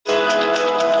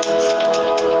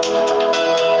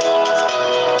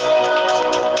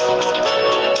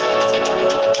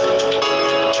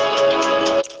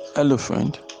Hello,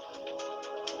 friend.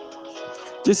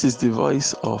 This is the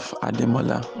voice of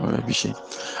Ademola Morebise.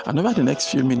 And over the next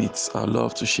few minutes, I'd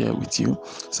love to share with you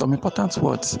some important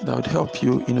words that would help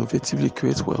you innovatively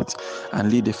create wealth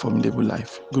and lead a formidable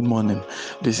life. Good morning.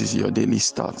 This is your daily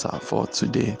starter for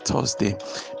today, Thursday,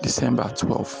 December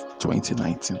 12th,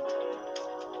 2019.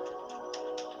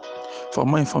 For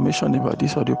more information about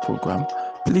this audio program,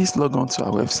 please log on to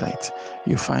our website.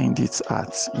 You find it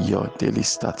at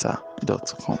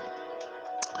yourdailystarter.com.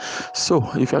 So,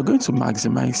 if you're going to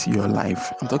maximize your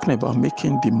life, I'm talking about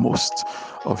making the most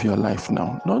of your life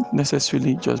now, not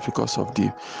necessarily just because of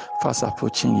the fast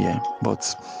approaching year, but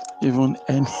even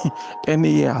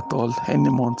any year at all,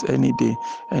 any month, any day,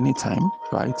 any time,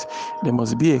 right? There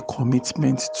must be a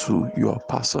commitment to your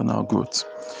personal growth.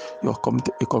 A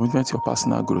commitment to your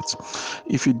personal growth.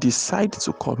 If you decide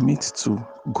to commit to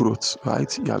growth,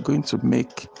 right, you are going to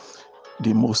make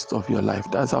the most of your life.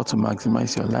 That's how to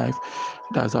maximize your life.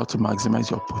 That's how to maximize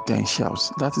your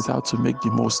potentials. That is how to make the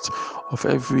most of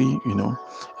every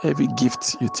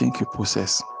gift you think you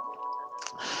possess.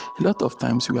 A lot of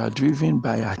times we are driven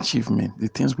by achievement, the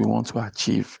things we want to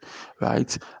achieve,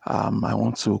 right? I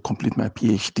want to complete my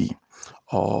PhD,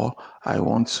 or I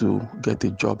want to get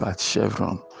a job at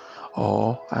Chevron,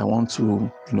 or I want to,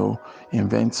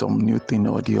 invent some new thing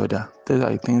or the other. Those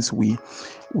are the things we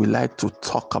like to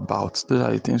talk about. Those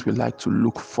are the things we like to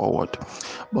look forward.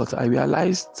 But I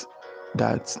realized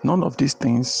that none of these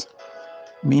things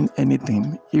mean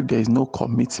anything if there is no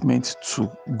commitment to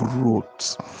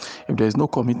growth, if there is no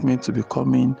commitment to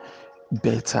becoming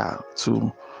better,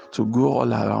 to grow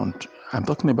all around. I'm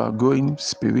talking about growing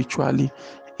spiritually,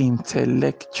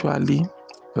 intellectually,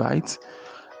 right?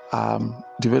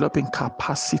 Developing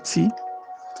capacity,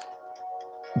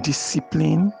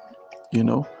 discipline,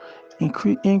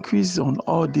 increase on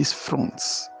all these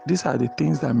fronts. These are the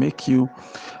things that make you,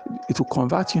 it will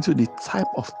convert you into the type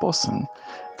of person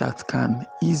that can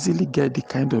easily get the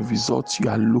kind of results you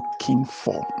are looking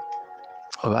for.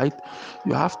 All right,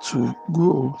 you have to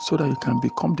grow so that you can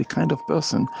become the kind of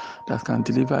person that can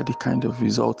deliver the kind of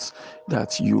results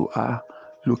that you are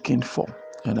looking for.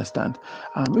 You understand?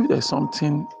 Maybe there's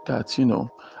something that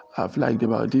I've liked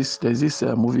about this. There's this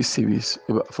movie series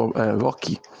from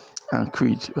Rocky and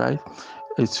Creed, right?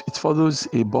 It follows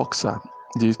a boxer.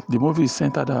 The movie is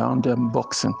centered around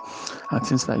boxing and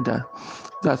things like that.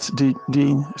 That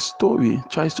the story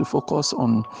tries to focus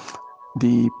on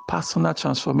the personal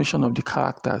transformation of the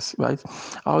characters, right?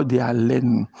 How they are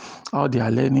learning,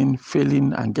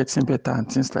 failing and getting better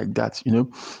and things like that.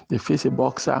 They face a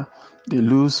boxer, they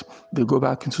lose, they go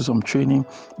back into some training,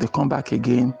 they come back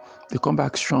again, they come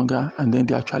back stronger, and then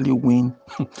they actually win.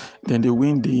 Then they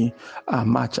win the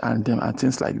match and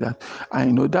things like that. I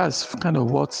know that's kind of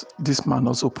what this man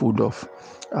also pulled off.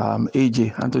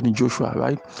 AJ, Anthony Joshua,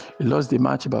 right? He lost the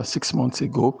match about 6 months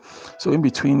ago. So in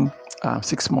between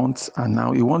 6 months and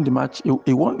now, he won the match.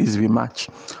 He won his rematch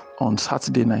on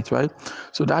Saturday night, right?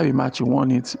 So that rematch, he won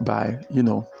it by,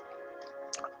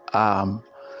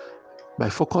 by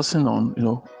focusing on,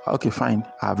 okay, fine,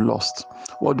 I've lost.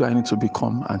 What do I need to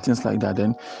become and things like that?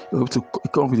 Then you have to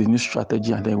come up with a new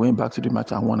strategy, and then went back to the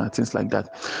match and won and things like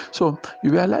that. So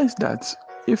you realize that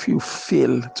if you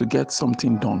fail to get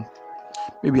something done,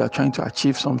 maybe you are trying to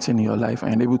achieve something in your life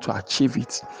and you're able to achieve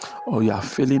it, or you are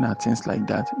failing at things like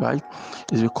that, right?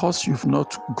 It's because you've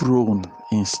not grown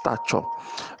in stature,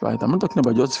 right? I'm not talking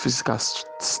about just physical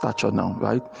stature now,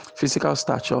 right? Physical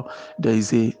stature, there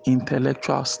is a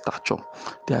intellectual stature.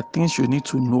 There are things you need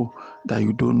to know that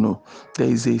you don't know. There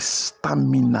is a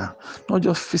stamina, not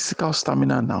just physical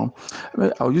stamina now.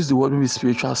 I'll use the word maybe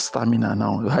spiritual stamina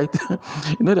now, right?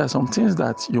 There are some things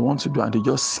that you want to do and they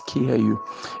just scare you.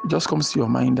 It just comes to your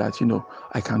mind that,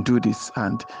 I can do this.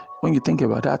 And when you think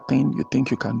about that thing you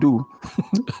think you can do,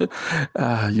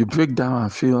 you break down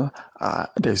and feel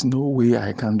there's no way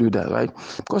I can do that, right?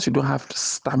 Because you don't have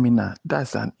stamina.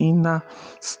 That's an inner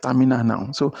stamina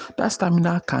now. So that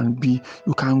stamina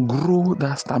you can grow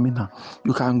that stamina.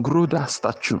 You can grow that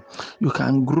stature. You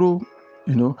can grow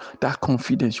that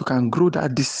confidence. You can grow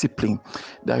that discipline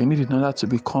that you need in order to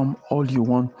become all you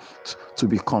want to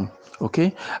become.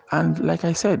 Okay? And like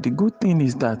I said, the good thing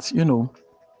is that,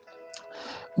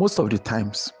 most of the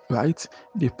times, right,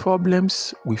 the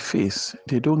problems we face,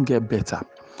 they don't get better.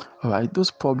 All right, those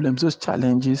problems, those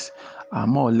challenges are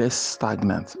more or less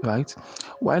stagnant, right?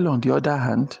 While on the other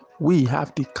hand, we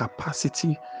have the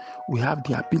capacity, we have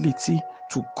the ability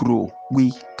to grow.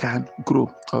 We can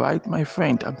grow. All right, my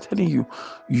friend, I'm telling you,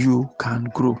 you can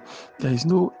grow. There is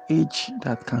no age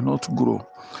that cannot grow.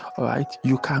 All right,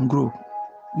 you can grow.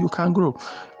 You can grow.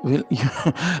 Well,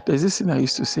 there's this thing I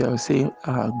used to say. I would say,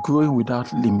 growing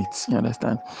without limits. You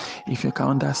understand? If you can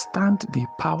understand the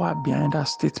power behind that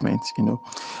statement,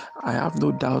 I have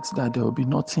no doubt that there will be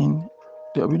nothing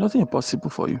impossible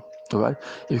for you. All right.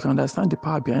 If you can understand the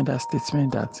power behind that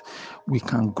statement that we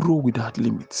can grow without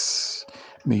limits.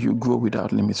 May you grow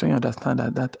without limits. When you understand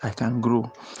that I can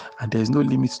grow and there is no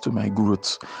limits to my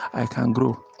growth, I can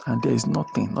grow and there is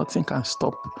nothing can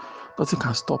stop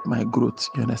my growth.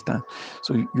 You understand?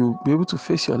 So you'll be able to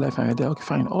face your life and you're like, okay,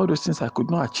 fine, all those things I could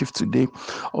not achieve today,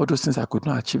 all those things I could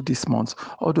not achieve this month,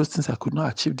 all those things I could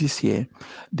not achieve this year,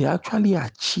 they're actually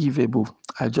achievable.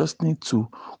 I just need to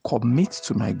commit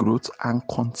to my growth and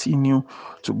continue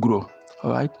to grow.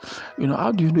 All right.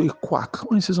 How do you know a quack?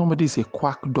 When you say somebody is a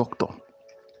quack doctor,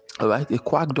 all right, a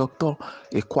quack doctor,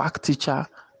 a quack teacher,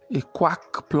 a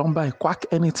quack plumber, a quack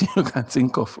anything you can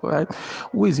think of, right?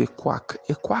 Who is a quack?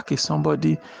 A quack is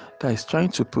somebody that is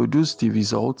trying to produce the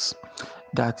results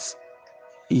that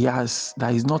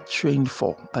that is not trained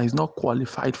for, that is not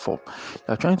qualified for.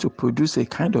 You're trying to produce a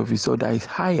kind of result that is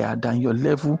higher than your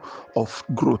level of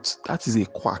growth. That is a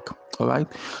quack. All right.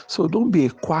 So don't be a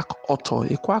quack author.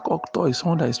 A quack author is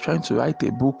someone that is trying to write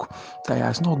a book that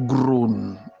has not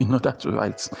grown in order to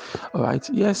write. All right.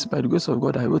 Yes, by the grace of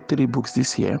God, I wrote 3 books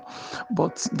this year,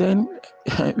 but then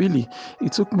really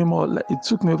it took me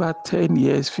over 10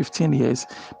 years, 15 years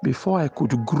before I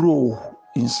could grow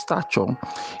in stature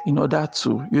in order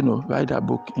to, write that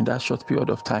book in that short period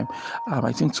of time.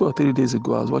 I think 2 or 3 days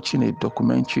ago, I was watching a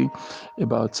documentary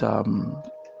about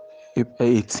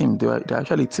a team. They're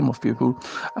actually a team of people,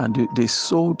 and they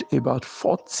sold about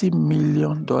 $40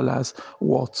 million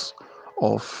worth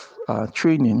of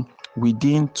training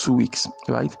within 2 weeks,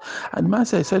 right? And man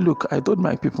said, look, I told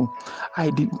my people,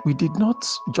 we did not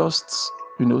just,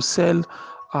 sell,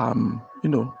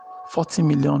 $40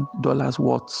 million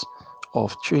worth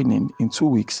of training in 2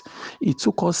 weeks. It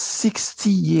took us 60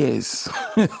 years.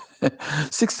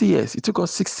 60 years. It took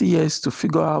us 60 years to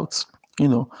figure out,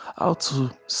 how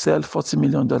to sell $40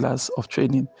 million of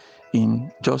training in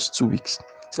just 2 weeks.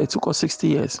 So it took us 60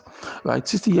 years, right?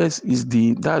 60 years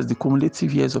that's the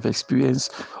cumulative years of experience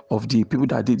of the people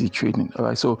that did the training, all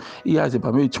right? So he has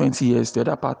about maybe 20 years, the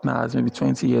other partner has maybe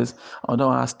 20 years, another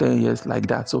one has 10 years, like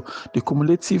that. So the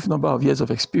cumulative number of years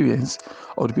of experience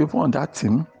of the people on that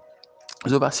team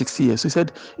is over 60 years. So he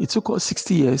said it took us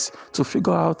 60 years to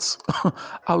figure out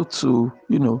how to,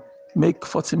 make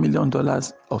 $40 million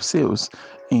of sales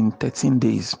in 13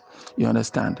 days. You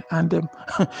understand? And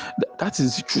that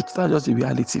is the truth. That's just the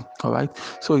reality. All right.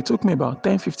 So it took me about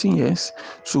 10, 15 years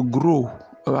to grow.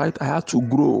 All right. I had to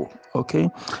grow. Okay.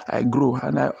 I grow.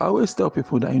 And I always tell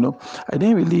people that, I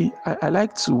didn't really, I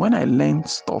like to, when I learn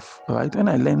stuff, right? When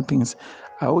I learn things,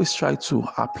 I always try to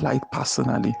apply it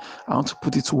personally. I want to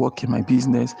put it to work in my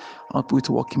business. I want to put it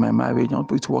to work in my marriage. I want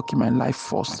to put it to work in my life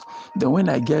first. Then when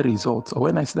I get results, or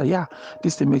when I see that, yeah,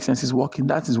 this thing makes sense, it's working,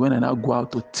 that is when I now go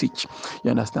out to teach. You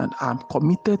understand? I'm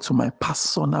committed to my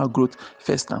personal growth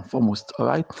first and foremost. All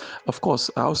right. Of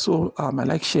course, I also I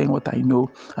like sharing what I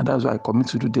know, and that's why I commit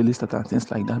to do daily stuff and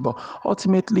things like that. But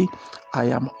ultimately, I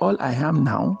am all I am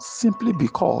now simply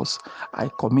because I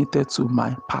committed to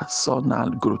my personal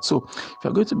growth. So if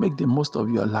you're going to make the most of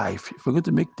your life, if you're going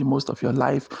to make the most of your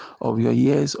life, of your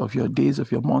years, of your days,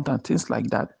 of your month, and things like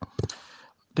that,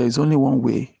 there is only one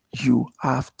way. You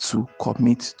have to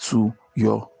commit to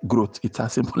your growth. It's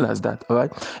as simple as that. All right.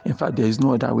 In fact, there is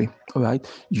no other way. All right.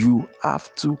 You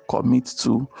have to commit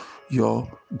to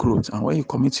your growth. And when you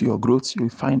commit to your growth, you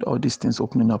find all these things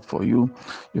opening up for you.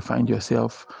 You find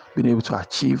yourself being able to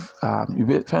achieve, you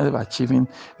find yourself achieving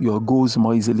your goals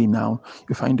more easily now.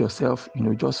 You find yourself,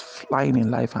 just flying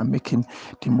in life and making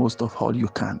the most of all you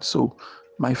can. So,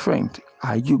 my friend,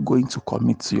 are you going to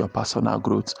commit to your personal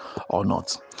growth or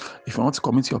not? If you want to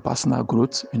commit to your personal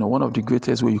growth, one of the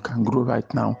greatest way you can grow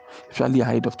right now, especially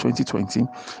ahead of 2020,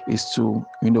 is to,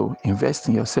 invest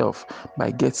in yourself by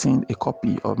getting a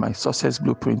copy of my Success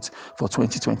Blueprint for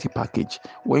 2020 package.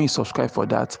 When you subscribe for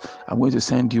that, I'm going to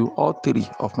send you all 3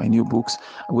 of my new books.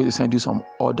 I'm going to send you some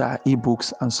other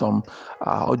ebooks and some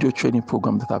audio training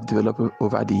programs that I've developed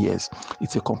over the years.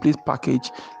 It's a complete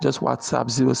package. Just WhatsApp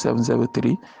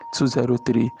 0703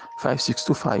 203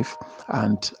 5625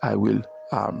 and I will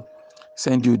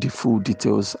send you the full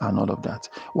details and all of that.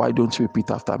 Why don't you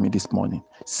repeat after me this morning?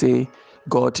 Say,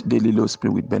 God daily loads me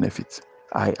with benefits.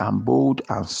 I am bold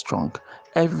and strong.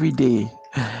 Every day,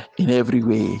 in every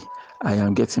way, I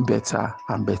am getting better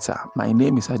and better. My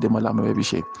name is Ademola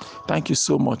Morebise. Thank you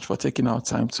so much for taking our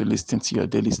time to listen to your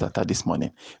daily starter this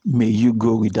morning. May you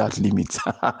go without limits.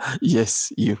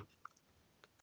 Yes, you.